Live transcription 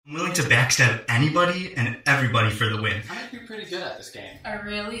I'm willing to backstab anybody and everybody for the win. I might be pretty good at this game. I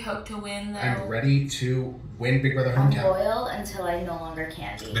really hope to win, though. I'm ready to win Big Brother I'm Hometown. loyal until I no longer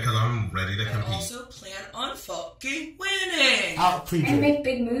can be. Because I'm ready to I compete. also plan on fucking winning. And make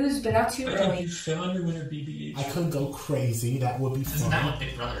big moves, but not too I early. think you found your winner, BBH. I could go crazy. That would be That's fun. not what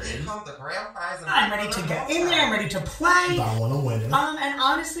Big Brother is. I'm ready to get in there. I'm ready to play. But I want to win it. And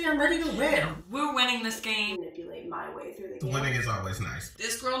honestly, I'm ready to win. We're winning this game. Manipulate my way through the game. Winning is always nice.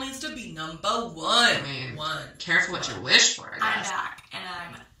 This girl needs to be number one. Careful what you wish for, I I'm guess. back, and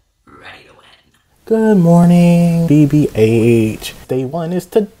I'm ready to win. Good morning, BBH. Day 1 is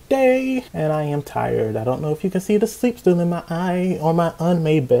today, and I am tired. I don't know if you can see the sleep still in my eye or my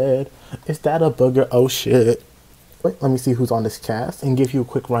unmade bed. Is that a booger? Oh shit. Wait, let me see who's on this cast and give you a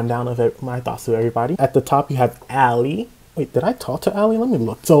quick rundown of my thoughts to everybody. At the top, you have Allie. Wait, did I talk to Allie? Let me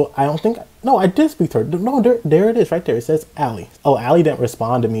look. So I don't think, no, I did speak to her. No, there it is, right there. It says Allie. Oh, Allie didn't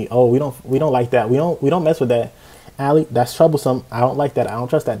respond to me. Oh, we don't like that. We don't mess with that. Allie, that's troublesome. I don't like that. I don't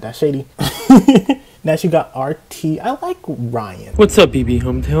trust that. That's shady. Next, you got RT. I like Ryan. What's up, BB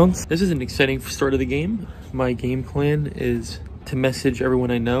Hometowns? This is an exciting start of the game. My game plan is to message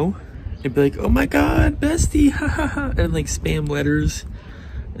everyone I know and be like, oh my god, bestie, ha ha ha, and like spam letters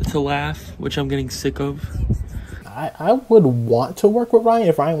to laugh, which I'm getting sick of. I would want to work with Ryan.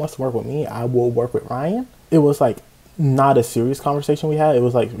 If Ryan wants to work with me, I will work with Ryan. It was like not a serious conversation we had. It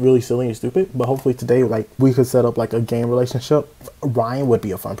was like really silly and stupid. But hopefully today, like we could set up like a game relationship. Ryan would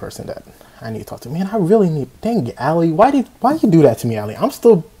be a fun person that I need to talk to. Man, I really need. Dang it, Allie, why did you do that to me, Allie? I'm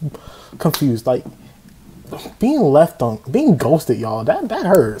still confused. Like being ghosted, y'all. That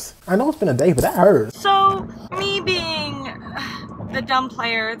hurts. I know it's been a day, but that hurts. So, me being the dumb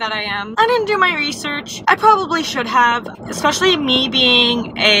player that I am, I didn't do my research. I probably should have, especially me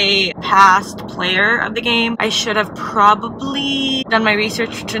being a past player of the game. I should have probably done my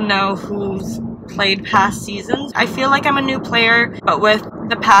research to know who's played past seasons. I feel like I'm a new player, but with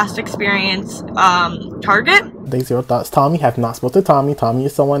the past experience, target. Day 0 thoughts. Tommy, have not spoken to Tommy. Tommy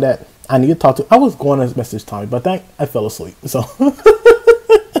is someone that I need to talk to. I was going to message Tommy, but then I fell asleep. So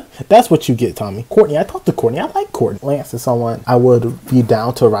that's what you get, Tommy. Courtney, I talked to Courtney. I like Courtney. Lance is someone I would be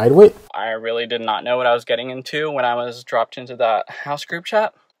down to ride with. I really did not know what I was getting into when I was dropped into that house group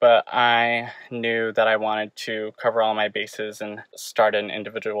chat, but I knew that I wanted to cover all my bases and start an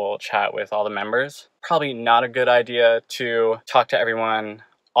individual chat with all the members. Probably not a good idea to talk to everyone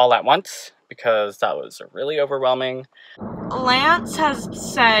all at once, because that was really overwhelming. Lance has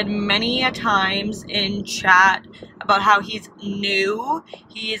said many a times in chat about how he's new.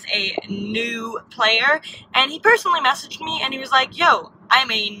 He is a new player, and he personally messaged me and he was like, yo,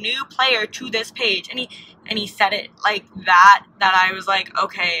 I'm a new player to this page, and he said it like that I was like,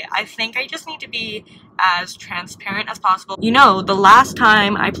 okay, I think I just need to be as transparent as possible. You know, the last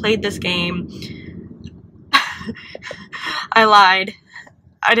time I played this game, I lied.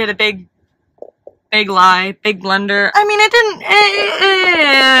 I did a big lie, big blunder. I mean,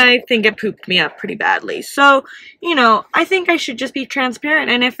 I think it pooped me up pretty badly. So, you know, I think I should just be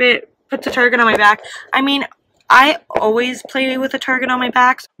transparent, and if it puts a target on my back, I mean, I always play with a target on my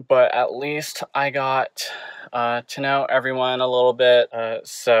back. But at least I got to know everyone a little bit,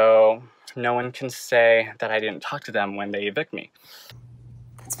 so no one can say that I didn't talk to them when they evict me.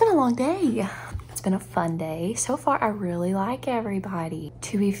 It's been a long day. It's been a fun day. So far, I really like everybody.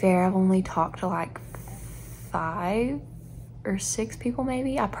 To be fair, I've only talked to like 5 or 6 people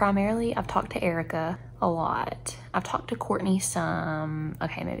maybe. I've talked to Erica a lot. I've talked to Courtney some,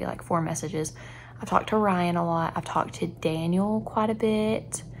 okay, maybe like 4 messages. I've talked to Ryan a lot. I've talked to Daniel quite a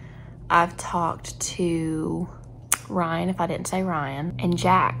bit. I've talked to Ryan, if I didn't say Ryan, and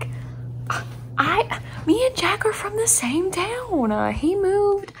Jack. Me and Jack are from the same town. He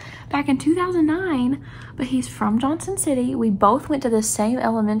moved back in 2009, but he's from Johnson City. We both went to the same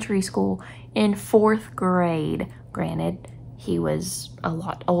elementary school in 4th grade. Granted, he was a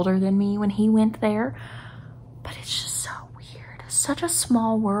lot older than me when he went there, but it's just so weird. Such a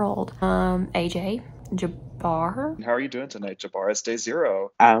small world. AJ, Jabbar. How are you doing tonight, Jabbar? It's day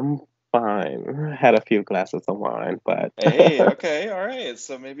 0. I'm fine. Had a few glasses of wine, but Hey, okay, all right.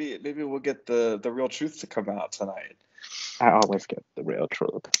 So maybe we'll get the real truth to come out tonight. I always get the real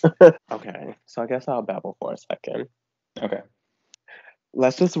truth. Okay, so I guess I'll babble for a second. Okay.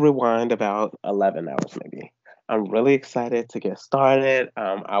 Let's just rewind about 11 hours maybe. I'm really excited to get started.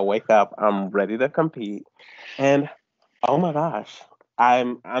 I wake up, I'm ready to compete, and oh my gosh,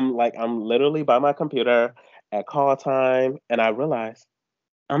 I'm literally by my computer at call time, and I realize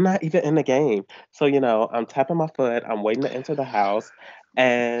I'm not even in the game. So, you know, I'm tapping my foot, I'm waiting to enter the house,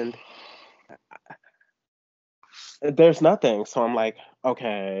 and there's nothing. So I'm like,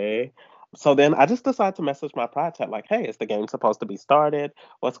 okay. So then I just decided to message my pride chat like, hey, is the game supposed to be started?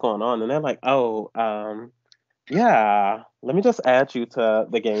 What's going on? And they're like, oh, yeah, let me just add you to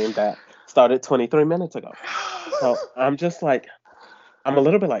the game that started 23 minutes ago. So I'm just like, I'm a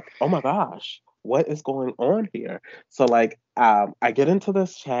little bit like, oh my gosh, what is going on here? So like, I get into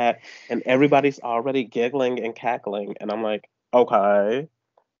this chat and everybody's already giggling and cackling, and I'm like, okay,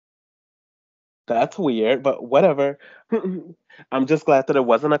 that's weird, but whatever. I'm just glad that it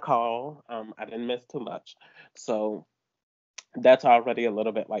wasn't a call. I didn't miss too much, so that's already a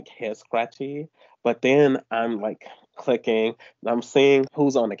little bit like head scratchy. But then I'm like clicking, I'm seeing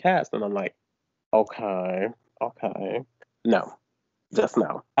who's on the cast, and I'm like, okay, okay, no. Just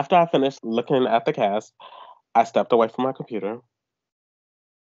now. After I finished looking at the cast, I stepped away from my computer.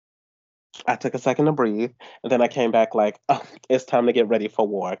 I took a second to breathe, and then I came back like, oh, it's time to get ready for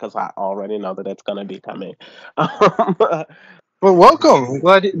war because I already know that it's gonna be coming. Well, welcome.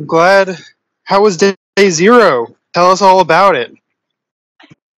 Glad. How was day zero? Tell us all about it.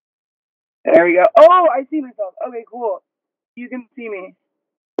 There we go. Oh, I see myself. Okay, cool. You can see me.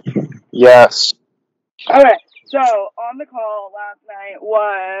 Yes. Okay, so on the call last night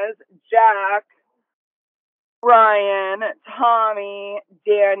was Jack, Ryan, Tommy,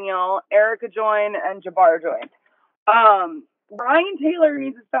 Daniel, Erica joined, and Jabbar joined. Ryan Taylor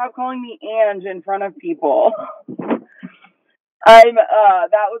needs to stop calling me Ange in front of people.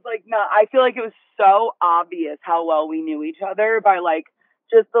 That was like not, I feel like it was so obvious how well we knew each other by like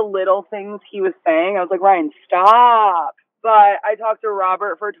just the little things he was saying. I was like, Ryan, stop. But I talked to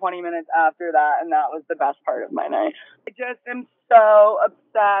Robert for 20 minutes after that, and that was the best part of my night. I just am so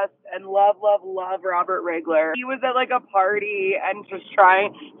obsessed and love Robert Rigler. He was at like a party and just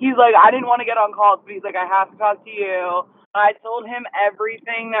trying, he's like, I didn't want to get on calls, but he's like, I have to talk to you. I told him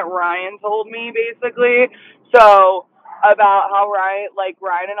everything that Ryan told me, basically. So, about how Ryan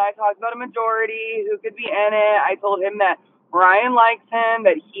and I talked about a majority, who could be in it. I told him that Ryan likes him,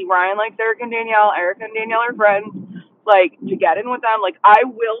 that Ryan likes Eric and Danielle. Eric and Danielle are friends. Like, to get in with them, like, I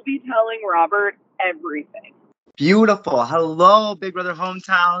will be telling Robert everything. Beautiful. Hello, Big Brother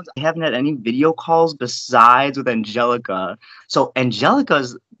Hometowns. I haven't had any video calls besides with Angelica. So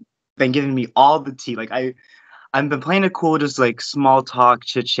Angelica's been giving me all the tea. Like, I've been playing it cool, just like small talk,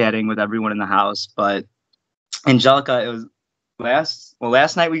 chit-chatting with everyone in the house. But Angelica, it was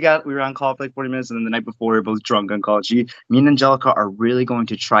last night we were on call for like 40 minutes, and then the night before we were both drunk on call. Me and Angelica are really going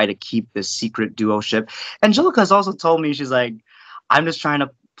to try to keep this secret duo-ship. Angelica has also told me, she's like, I'm just trying to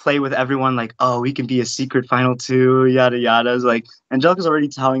play with everyone, like, oh, we can be a secret final two, yada yada. It's like Angelica's already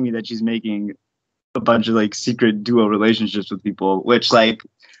telling me that she's making a bunch of like secret duo relationships with people, which like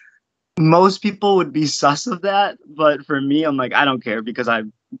most people would be sus of that, but for me, I'm like, I don't care because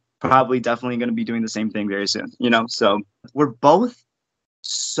I'm probably definitely going to be doing the same thing very soon, you know? So we're both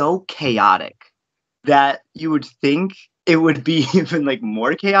so chaotic that you would think it would be even like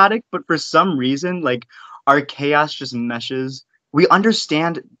more chaotic, but for some reason, like our chaos just meshes. We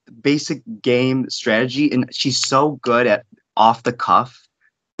understand basic game strategy, and she's so good at off the cuff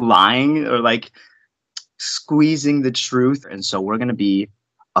lying or like squeezing the truth. And so we're going to be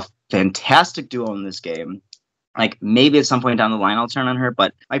a fantastic duo in this game. Like maybe at some point down the line I'll turn on her,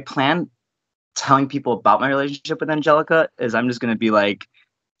 but my plan telling people about my relationship with Angelica is I'm just going to be like,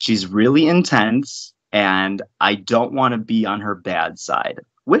 she's really intense and I don't want to be on her bad side,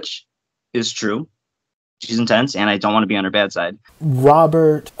 which is true. She's intense and I don't want to be on her bad side.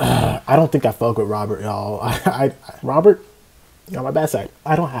 Robert, I don't think I fuck with Robert, y'all. Robert, you're on my bad side.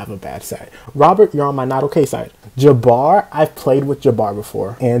 I don't have a bad side. Robert, you're on my not okay side. Jabbar, I've played with Jabbar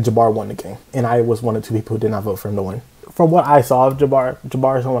before, and Jabbar won the game. And I was one of two people who did not vote for him to win. From what I saw of Jabbar,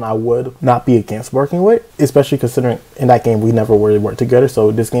 Jabbar is someone I would not be against working with, especially considering in that game we never really worked together.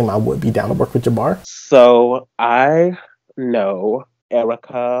 So this game I would be down to work with Jabbar. So I know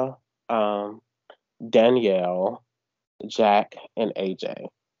Erica, Danielle, Jack, and AJ.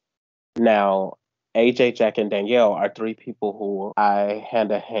 Now, AJ, Jack, and Danielle are three people who I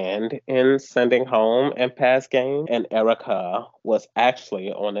had a hand in sending home in past games. And Erica was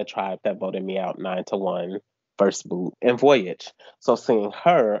actually on the tribe that voted me out 9-1 first boot in Voyage. So seeing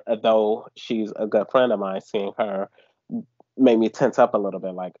her, though she's a good friend of mine, seeing her made me tense up a little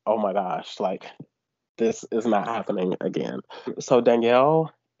bit like, oh my gosh, like this is not happening again. So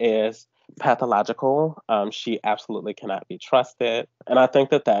Danielle is pathological. She absolutely cannot be trusted. And I think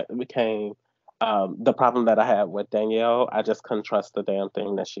that became the problem that I had with Danielle. I just couldn't trust the damn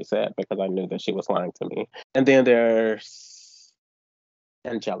thing that she said because I knew that she was lying to me. And then there's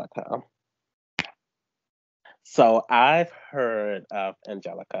Angelica. So I've heard of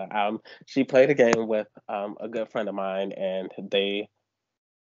Angelica. She played a game with a good friend of mine, and they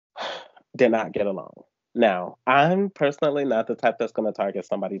did not get along. Now, I'm personally not the type that's going to target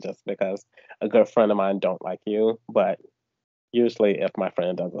somebody just because a good friend of mine don't like you, but usually if my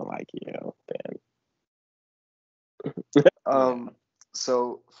friend doesn't like you, then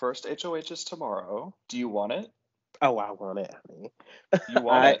So first HOH is tomorrow. Do you want it? oh, I want it, honey. You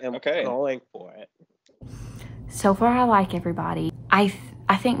want I it? am Okay. going for it. So far, I like everybody. I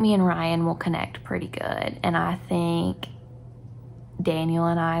think me and Ryan will connect pretty good, and I think Daniel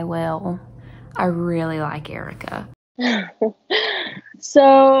and I will. I really like Erica. So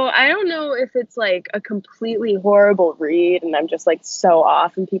I don't know if it's like a completely horrible read and I'm just like so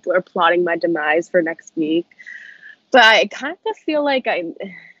off and people are plotting my demise for next week. But I kind of feel like I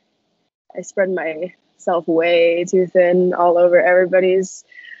spread myself way too thin all over everybody's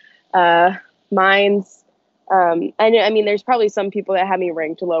minds. I mean, there's probably some people that have me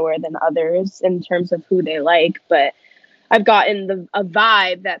ranked lower than others in terms of who they like, but I've gotten a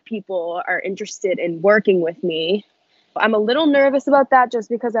vibe that people are interested in working with me. I'm a little nervous about that just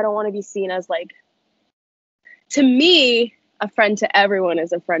because I don't want to be seen as like, to me, a friend to everyone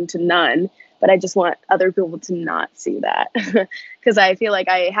is a friend to none, but I just want other people to not see that because I feel like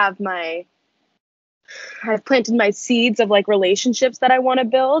I've planted my seeds of like relationships that I want to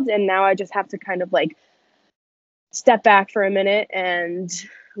build. And now I just have to kind of like step back for a minute and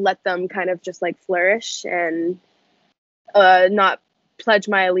let them kind of just like flourish and not pledge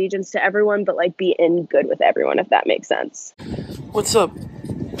my allegiance to everyone, but like be in good with everyone, if that makes sense. What's up,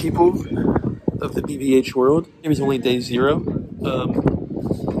 people of the BBH world? It was only day 0.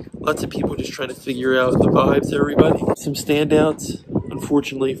 Lots of people just trying to figure out the vibes of everybody. Some standouts,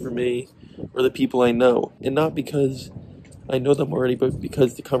 unfortunately for me, are the people I know. And not because I know them already, but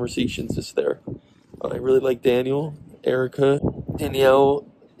because the conversation's just there. I really like Daniel, Erica, Danielle,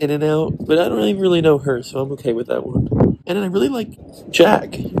 in and out, but I don't even really know her, so I'm okay with that one. And I really like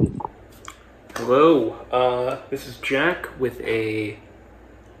Jack. Hello, this is Jack with a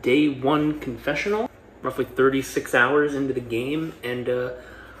day 1 confessional, roughly 36 hours into the game, and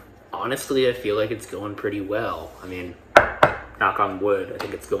honestly, I feel like it's going pretty well. I mean, knock on wood, I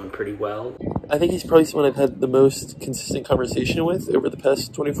think it's going pretty well. I think he's probably someone I've had the most consistent conversation with over the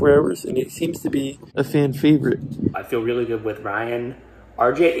past 24 hours, and he seems to be a fan favorite. I feel really good with Ryan.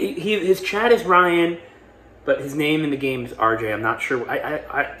 RJ, his chat is Ryan, but his name in the game is RJ. I'm not sure. I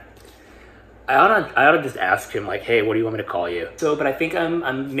ought to just ask him, like, hey, what do you want me to call you? So, but I think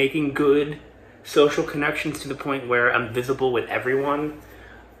I'm making good social connections to the point where I'm visible with everyone.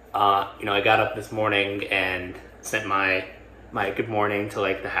 You know, I got up this morning and sent my good morning to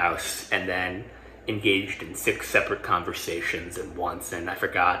like the house, and then engaged in 6 separate conversations at once, and I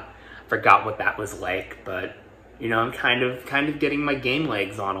forgot what that was like, but you know, I'm kind of getting my game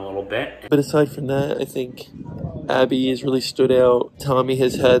legs on a little bit. But aside from that, I think Abby has really stood out. Tommy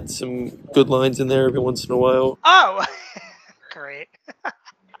has had some good lines in there every once in a while. Oh, great.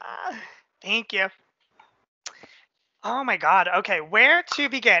 Thank you. Oh my God. Okay, where to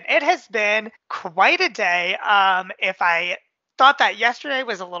begin? It has been quite a day. If I thought that yesterday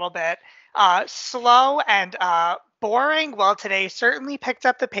was a little bit slow and boring, well, today certainly picked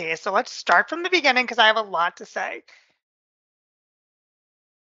up the pace. So let's start from the beginning because I have a lot to say.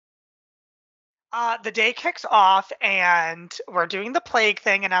 The day kicks off and we're doing the plague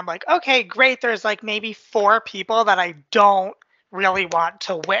thing, and I'm like, okay, great. There's like maybe 4 people that I don't really want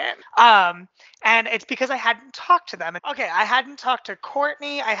to win. And it's because I hadn't talked to them. Okay, I hadn't talked to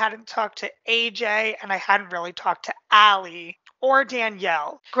Courtney, I hadn't talked to AJ, and I hadn't really talked to Allie or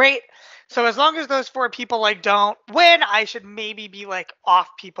Danielle. Great. So as long as those 4 people like don't win, I should maybe be like off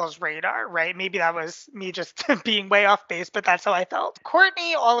people's radar, right? Maybe that was me just being way off base, but that's how I felt.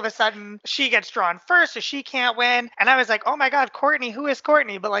 Courtney, all of a sudden, she gets drawn first, so she can't win. And I was like, oh my God, Courtney, who is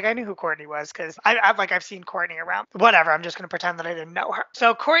Courtney? But like I knew who Courtney was because I've seen Courtney around. Whatever, I'm just gonna pretend that I didn't know her.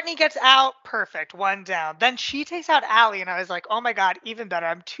 So Courtney gets out, perfect, 1 down. Then she takes out Allie, and I was like, oh my God, even better.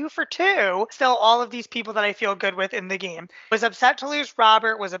 I'm 2 for 2. Still all of these people that I feel good with in the game. Was upset to lose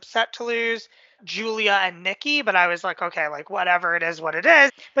Robert, was upset to lose Julia and Nikki, but I was like, okay, like whatever, it is what it is.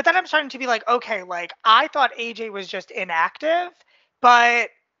 But then I'm starting to be like, okay, like I thought AJ was just inactive, but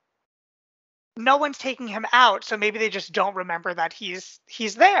no one's taking him out, so maybe they just don't remember that he's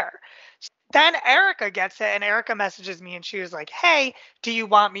there. Then Erica gets it, and Erica messages me, and she was like, hey, do you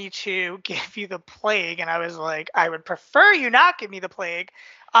want me to give you the plague? And I was like, I would prefer you not give me the plague.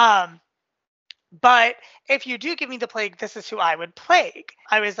 But if you do give me the plague, this is who I would plague.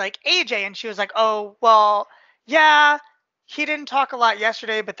 I was like, AJ, and she was like, oh, well, yeah, he didn't talk a lot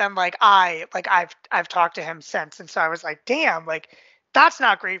yesterday, but then like I've talked to him since. And so I was like, damn, like That's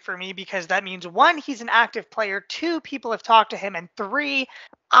not great for me because that means 1, he's an active player, 2, people have talked to him, and 3,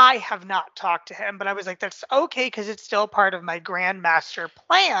 I have not talked to him. But I was like, that's okay because it's still part of my grandmaster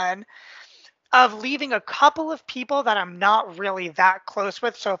plan of leaving a couple of people that I'm not really that close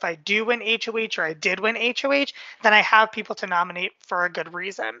with. So if I do win HOH or I did win HOH, then I have people to nominate for a good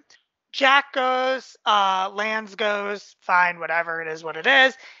reason. Jack goes, Lance goes, fine, whatever, it is what it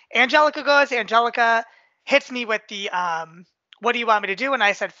is. Angelica goes, Angelica hits me with the, what do you want me to do? And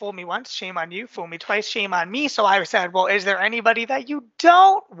I said, fool me once, shame on you. Fool me twice, shame on me. So I said, well, is there anybody that you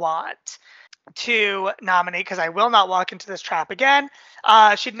don't want to nominate? Because I will not walk into this trap again.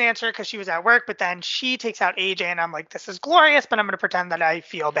 She didn't answer because she was at work, but then she takes out AJ, and I'm like, this is glorious, but I'm going to pretend that I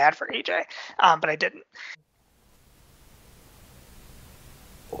feel bad for AJ. But I didn't.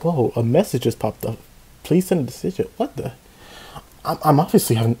 Whoa, a message just popped up. Please send a decision. What the? I'm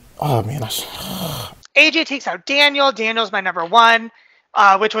obviously having. Oh man, AJ takes out Daniel. Daniel's my number 1,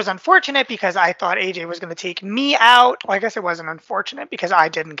 which was unfortunate because I thought AJ was going to take me out. Well, I guess it wasn't unfortunate because I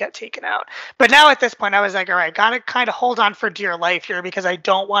didn't get taken out. But now at this point, I was like, all right, got to kind of hold on for dear life here because I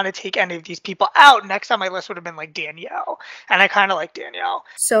don't want to take any of these people out. Next on my list would have been like Danielle. And I kind of like Danielle.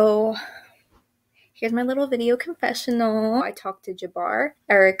 So here's my little video confessional. I talked to Jabbar,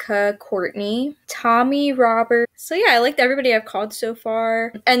 Erica, Courtney, Tommy, Robert. So yeah, I liked everybody I've called so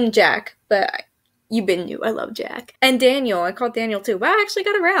far. And Jack, but you've been new. I love Jack. And Daniel. I called Daniel too. Wow, I actually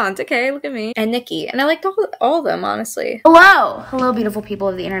got around. Okay, look at me. And Nikki. And I liked all of them, honestly. Hello, beautiful people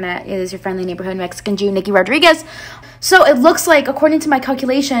of the internet. It is your friendly neighborhood Mexican Jew, Nikki Rodriguez. So it looks like, according to my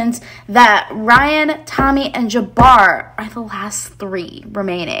calculations, that Ryan, Tommy, and Jabbar are the last 3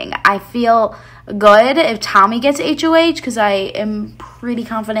 remaining. I feel good if Tommy gets HOH because I am pretty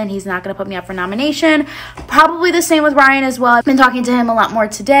confident he's not going to put me up for nomination. Probably the same with Ryan as well. I've been talking to him a lot more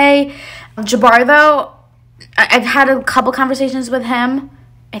today. Jabbar, though, I've had a couple conversations with him,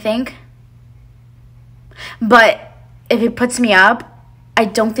 I think. But if he puts me up, I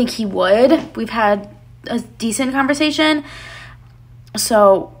don't think he would. We've had a decent conversation.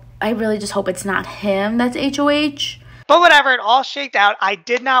 So I really just hope it's not him that's HOH. But whatever, it all shaked out. I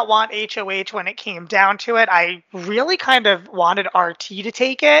did not want HOH when it came down to it. I really kind of wanted RT to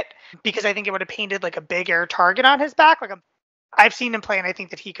take it because I think it would have painted like a bigger target on his back. I've seen him play, and I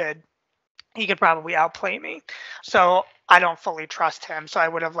think that he could probably outplay me. So I don't fully trust him. So I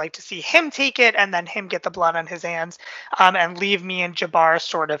would have liked to see him take it and then him get the blood on his hands and leave me and Jabbar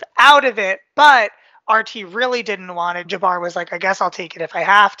sort of out of it. But RT really didn't want it. Jabbar was like, I guess I'll take it if I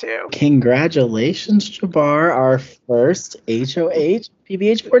have to. Congratulations, Jabbar, our first HOH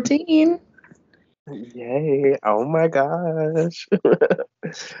BBH14. Yay. Oh my gosh.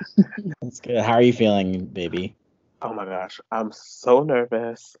 That's good. How are you feeling, baby? Oh my gosh. I'm so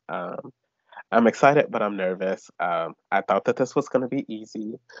nervous. I'm excited, but I'm nervous. I thought that this was going to be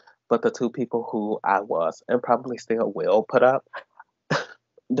easy, but the 2 people who I was and probably still will put up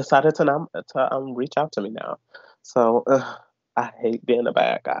decided to reach out to me now. So I hate being a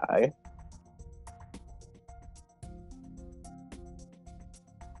bad guy.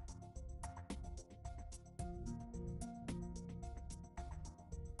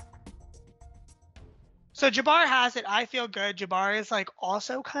 So Jabbar has it. I feel good. Jabbar is like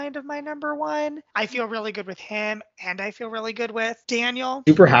also kind of my number 1. I feel really good with him, and I feel really good with Daniel.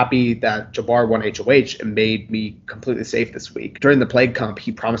 Super happy that Jabbar won HOH and made me completely safe this week. During the plague comp,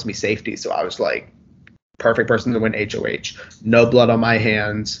 he promised me safety, so I was like, perfect person to win HOH. No blood on my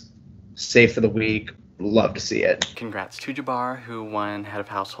hands, safe for the week. Love to see it. Congrats to Jabbar, who won Head of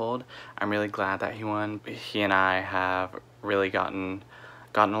Household. I'm really glad that he won. He and I have really gotten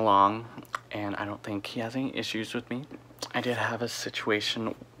along, and I don't think he has any issues with me. I did have a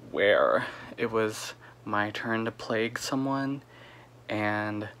situation where it was my turn to plague someone,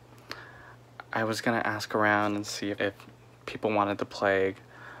 and I was gonna ask around and see if people wanted to plague,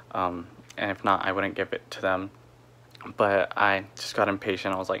 and if not, I wouldn't give it to them. But I just got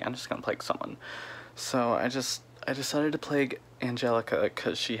impatient. I was like, I'm just gonna plague someone. So I decided to plague Angelica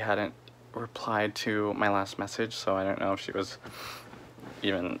because she hadn't replied to my last message, so I don't know if she was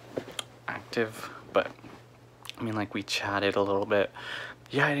even active, but I mean, like, we chatted a little bit.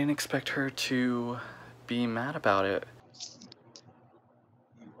 Yeah, I didn't expect her to be mad about it.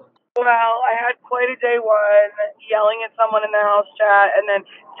 Well, I had quite a day 1, yelling at someone in the house chat and then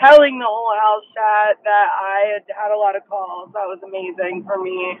telling the whole house chat that I had a lot of calls. That was amazing for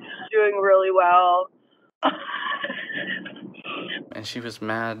me. Doing really well. And she was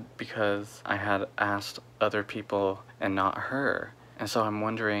mad because I had asked other people and not her. And so I'm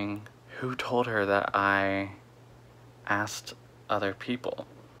wondering who told her that I asked other people.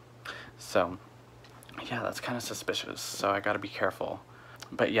 So yeah, that's kind of suspicious, so I gotta be careful.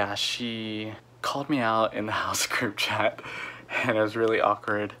 But yeah, she called me out in the house group chat, and it was really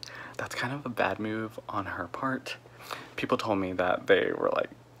awkward. That's kind of a bad move on her part. People told me that they were like,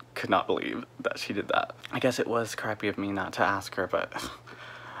 could not believe that she did that. I guess it was crappy of me not to ask her, but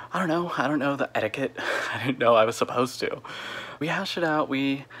I don't know the etiquette. I didn't know I was supposed to. We hashed it out.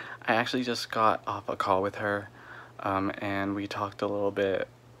 I actually just got off a call with her, and we talked a little bit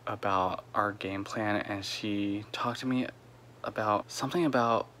about our game plan, and she talked to me about something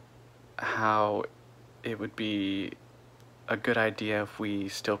about how it would be a good idea if we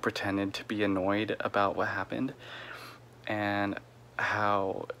still pretended to be annoyed about what happened, and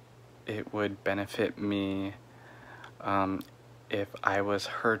how it would benefit me if I was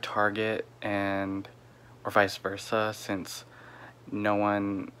her target, or vice versa, since no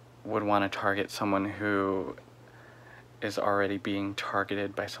one would want to target someone who is already being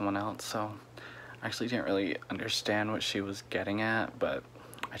targeted by someone else. So I actually didn't really understand what she was getting at, but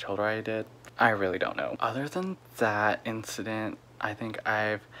I told her I did. I really don't know. Other than that incident, I think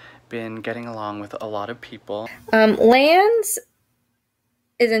I've been getting along with a lot of people. Lands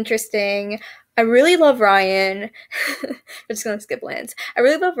is interesting. I really love Ryan. I'm just gonna skip Lance. I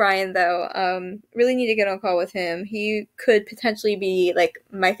really love Ryan though. Really need to get on a call with him. He could potentially be like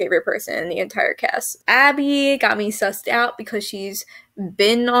my favorite person in the entire cast. Abby got me sussed out because she's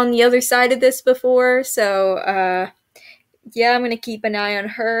been on the other side of this before. So yeah, I'm gonna keep an eye on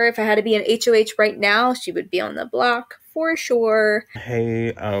her. If I had to be an HOH right now, she would be on the block for sure.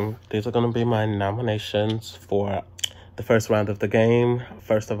 Hey, these are gonna be my nominations for the first round of the game.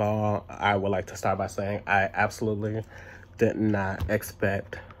 First of all, I would like to start by saying I absolutely did not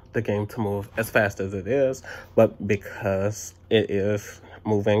expect the game to move as fast as it is, but because it is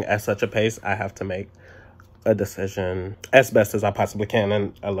moving at such a pace, I have to make a decision as best as I possibly can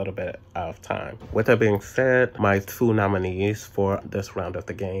in a little bit of time. With that being said, my two nominees for this round of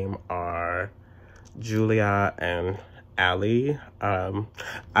the game are Julia and Allie.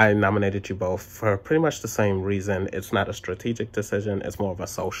 I nominated you both for pretty much the same reason. It's not a strategic decision, it's more of a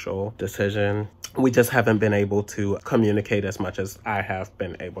social decision. We just haven't been able to communicate as much as I have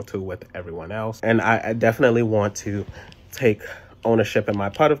been able to with everyone else. And I definitely want to take ownership in my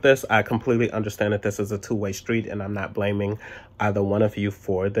part of this. I completely understand that this is a two-way street, and I'm not blaming either one of you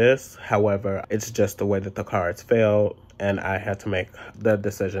for this. However, it's just the way that the cards fell, and I had to make the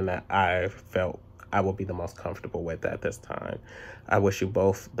decision that I felt I will be the most comfortable with at this time. I wish you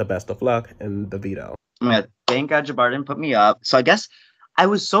both the best of luck in the veto. Yeah, thank God Jabbar didn't put me up. So I guess I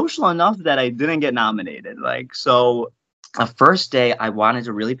was social enough that I didn't get nominated. So the first day I wanted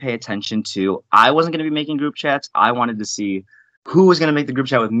to really pay attention to, I wasn't going to be making group chats. I wanted to see who was going to make the group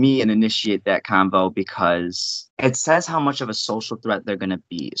chat with me and initiate that convo, because it says how much of a social threat they're going to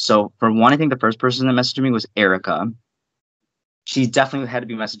be. So for one, I think the first person that messaged me was Erica. She definitely had to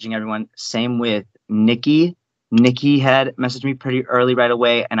be messaging everyone. Same with Nikki. Nikki had messaged me pretty early right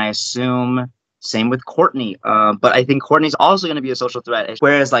away, and I assume same with Courtney. But I think Courtney's also going to be a social threat.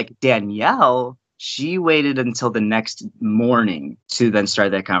 Whereas like Danielle, she waited until the next morning to then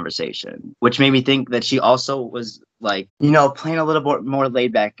start that conversation, which made me think that she also was like, playing a little bit more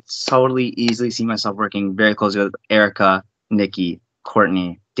laid back. Totally easily see myself working very closely with Erica, Nikki,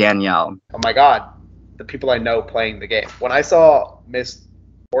 Courtney, Danielle. Oh my God, the people I know playing the game. When I saw Miss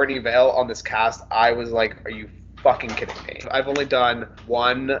Courtney Vale on this cast, I was like, are you fucking kidding me? I've only done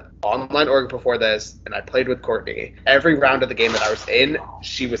one online org before this, and I played with Courtney. Every round of the game that I was in,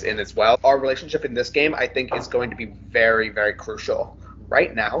 she was in as well. Our relationship in this game, I think, is going to be very, very crucial.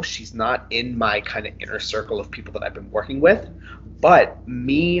 Right now, she's not in my kind of inner circle of people that I've been working with, but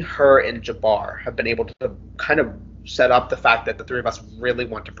me, her, and Jabbar have been able to kind of set up the fact that the three of us really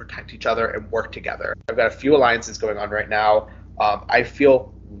want to protect each other and work together. I've got a few alliances going on right now. I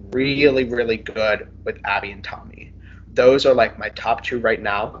feel really, really good with Abby and Tommy. Those are like my top two right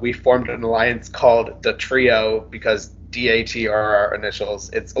now. We formed an alliance called the Trio because DAT are our initials.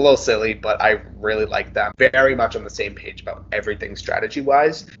 It's a little silly, but I really like them. Very much on the same page about everything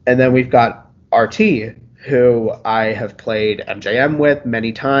strategy-wise. And then we've got RT, who I have played MJM with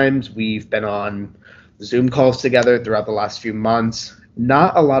many times. We've been on Zoom calls together throughout the last few months.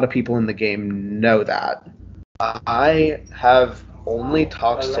 Not a lot of people in the game know that. I have only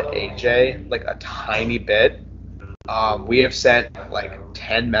talked to AJ like a tiny bit. We have sent like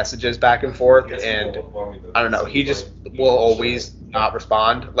 10 messages back and forth, and I don't know, he just will always not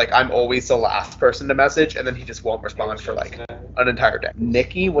respond. Like, I'm always the last person to message, and then he just won't respond for like an entire day.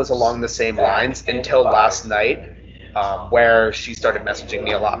 Nikki was along the same lines until last night, where she started messaging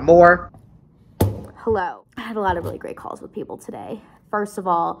me a lot more. Hello. I had a lot of really great calls with people today. First of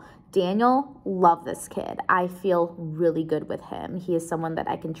all, Daniel, love this kid. I feel really good with him. He is someone that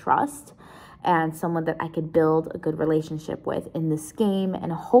I can trust and someone that I could build a good relationship with in this game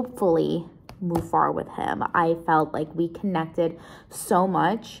and hopefully move far with him. I felt like we connected so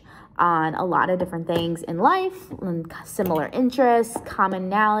much on a lot of different things in life, and similar interests,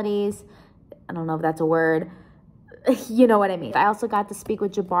 commonalities. I don't know if that's a word. You know what I mean. I also got to speak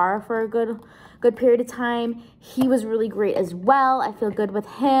with Jabbar for a good period of time. He was really great as well. I feel good with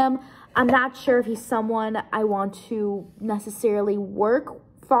him. I'm not sure if he's someone I want to necessarily work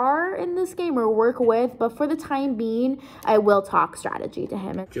far in this game or work with, but for the time being, I will talk strategy to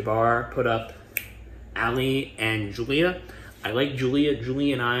him. Jabbar put up Allie and Julia. I like Julia.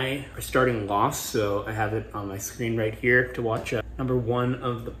 Julia and I are starting Lost, so I have it on my screen right here to watch number 1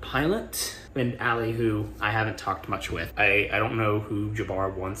 of the pilot. And Allie, who I haven't talked much with. I don't know who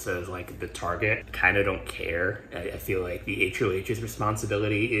Jabbar wants as like the target. Kind of don't care. I feel like the HOH's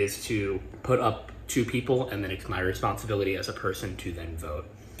responsibility is to put up 2 people, and then it's my responsibility as a person to then vote.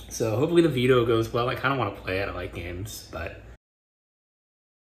 So hopefully the veto goes well. I kind of want to play it. I like games, but...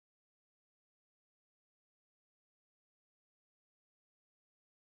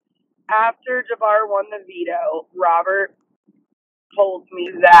 After Jabbar won the veto, Robert told me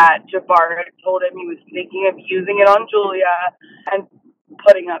that Jabbar had told him he was thinking of using it on Julia and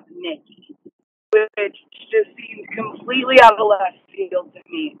putting up Nikki, which just seems completely out of left field to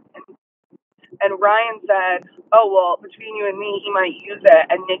me. And Ryan said, oh, well, between you and me, he might use it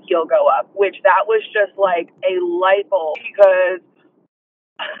and Nikki will go up, which that was just like a light bulb because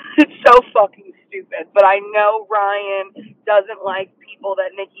it's so fucking stupid. But I know Ryan doesn't like people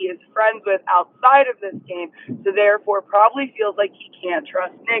that Nikki is friends with outside of this game, so therefore probably feels like he can't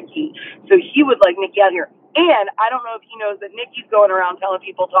trust Nikki. So he would like Nikki out here. And I don't know if he knows that Nikki's going around telling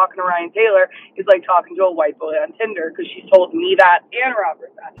people talking to Ryan Taylor is like talking to a white boy on Tinder, because she's told me that and Robert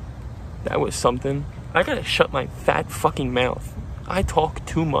that. That was something. I gotta shut my fat fucking mouth. I talk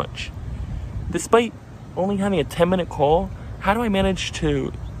too much. Despite only having a 10-minute call, how do I manage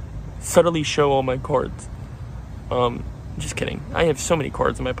to subtly show all my cards? Just kidding. I have so many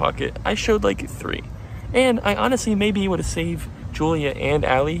cards in my pocket. I showed like 3. And I honestly may be able to save Julia and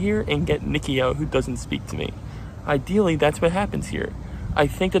Allie here and get Nikki out, who doesn't speak to me. Ideally, that's what happens here. I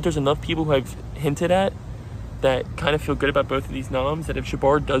think that there's enough people who I've hinted at that kind of feel good about both of these noms, that if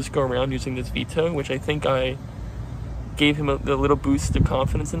Jabbar does go around using this veto, which I think I gave him a little boost of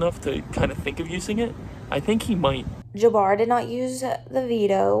confidence enough to kind of think of using it, I think he might. Jabbar did not use the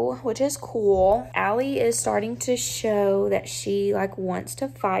veto, which is cool. Allie is starting to show that she wants to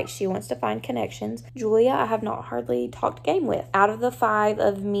fight. She wants to find connections. Julia, I have not hardly talked game with. Out of the 5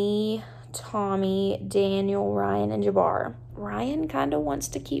 of me, Tommy, Daniel, Ryan, and Jabbar, Ryan kind of wants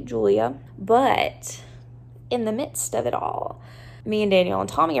to keep Julia, but in the midst of it all, me and Daniel and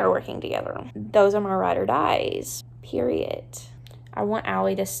Tommy are working together. Those are my ride or dies, period. I want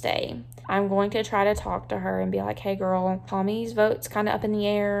Allie to stay. I'm going to try to talk to her and be like, hey girl, Tommy's vote's kind of up in the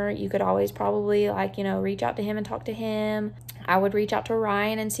air. You could always probably reach out to him and talk to him. I would reach out to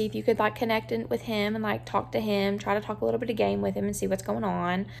Ryan and see if you could connect with him and talk to him, try to talk a little bit of game with him and see what's going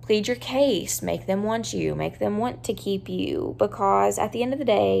on. Plead your case, make them want you, make them want to keep you, because at the end of the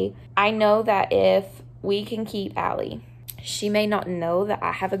day, I know that if we can keep Allie, she may not know that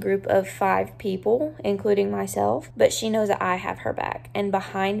I have a group of 5 people, including myself, but she knows that I have her back. And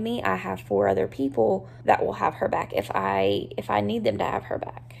behind me, I have 4 other people that will have her back if I need them to have her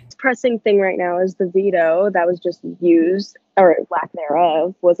back. The pressing thing right now is the veto that was just used, or lack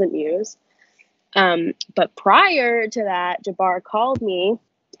thereof, wasn't used. But prior to that, Jabbar called me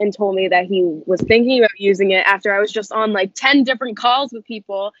and told me that he was thinking about using it after I was just on 10 different calls with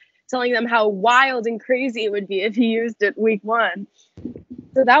people, telling them how wild and crazy it would be if he used it week 1.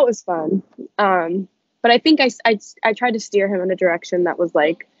 So that was fun. But I think I tried to steer him in a direction that was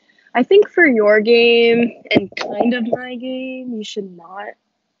I think for your game and kind of my game, you should not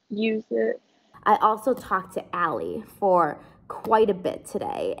use it. I also talked to Allie for quite a bit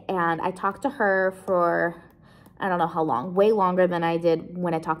today, and I talked to her for I don't know how long, way longer than I did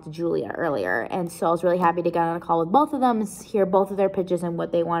when I talked to Julia earlier. And so I was really happy to get on a call with both of them, hear both of their pitches and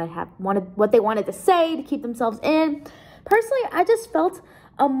what they wanted to say to keep themselves in. Personally, I just felt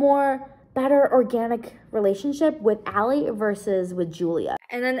a more better organic relationship with Allie versus with Julia.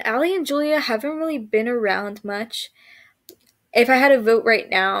 And then Allie and Julia haven't really been around much. If I had to vote right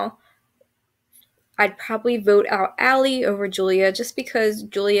now, I'd probably vote out Allie over Julia, just because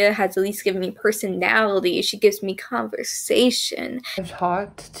Julia has at least given me personality. She gives me conversation. I've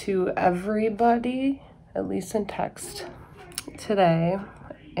talked to everybody, at least in text, today,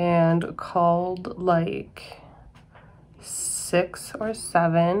 and called 6 or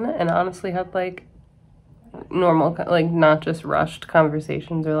 7, and honestly had like normal, like not just rushed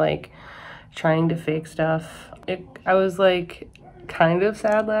conversations or like trying to fake stuff. I was like kind of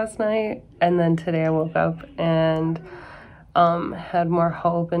sad last night, and then today I woke up and had more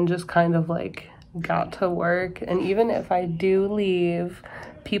hope and just kind of like got to work. And even if I do leave,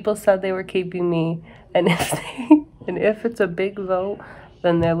 people said they were keeping me, and if it's a big vote,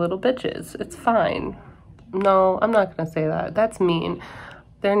 then they're little bitches. It's fine. No, I'm not gonna say that. That's mean.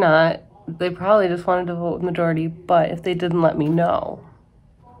 They're not. They probably just wanted to vote majority, but if they didn't let me know,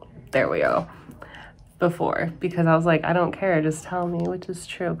 there we go. Before, because I was like, I don't care, just tell me, which is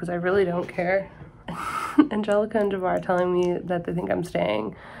true, because I really don't care. Angelica and Jabbar are telling me that they think I'm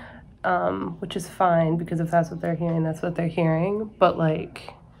staying, which is fine, because if that's what they're hearing, that's what they're hearing. But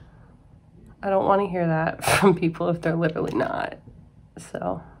like, I don't want to hear that from people if they're literally not.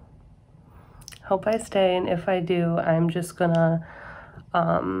 So hope I stay, and if I do, I'm just gonna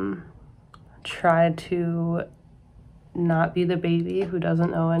try to not be the baby who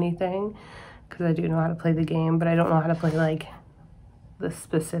doesn't know anything, because I do know how to play the game, but I don't know how to play like the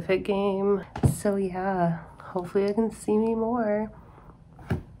specific game. So yeah, hopefully I can see me more.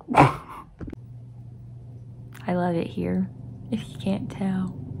 I love it here, if you can't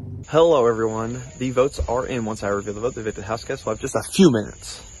tell. Hello everyone, the votes are in. Once I reveal the vote, the evicted house guests will have just a few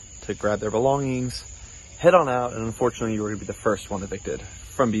minutes to grab their belongings, head on out, and unfortunately you are going to be the first one evicted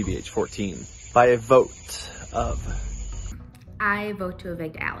from BBH14 by a vote of... I vote to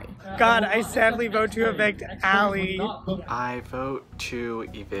evict Allie. God, I sadly vote to evict Allie. I vote to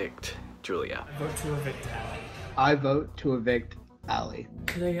evict Julia. I vote to evict Allie. I vote to evict Allie.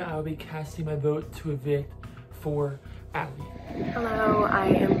 Today I'll be casting my vote to evict for Allie. Hello, I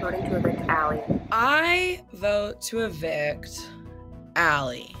am voting to evict Allie. I vote to evict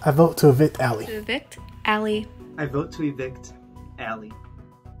Allie. I vote to evict Allie. To evict Allie. I vote to evict Allie.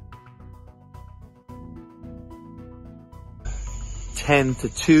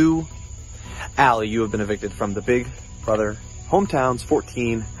 10-2. Allie, you have been evicted from the Big Brother Hometowns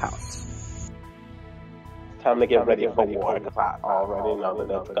 14 house. Time to get ready for war, because I already know that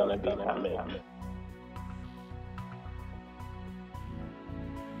that's gonna be coming.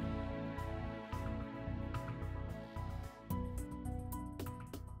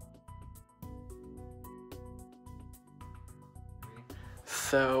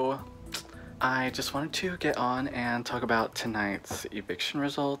 So, I just wanted to get on and talk about tonight's eviction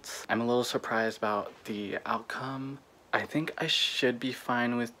results. I'm a little surprised about the outcome. I think I should be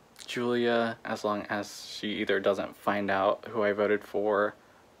fine with Julia as long as she either doesn't find out who I voted for,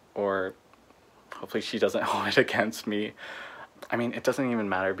 or hopefully she doesn't hold it against me. I mean, it doesn't even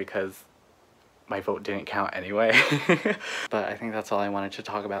matter because my vote didn't count anyway. But I think that's all I wanted to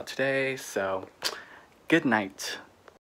talk about today, so good night.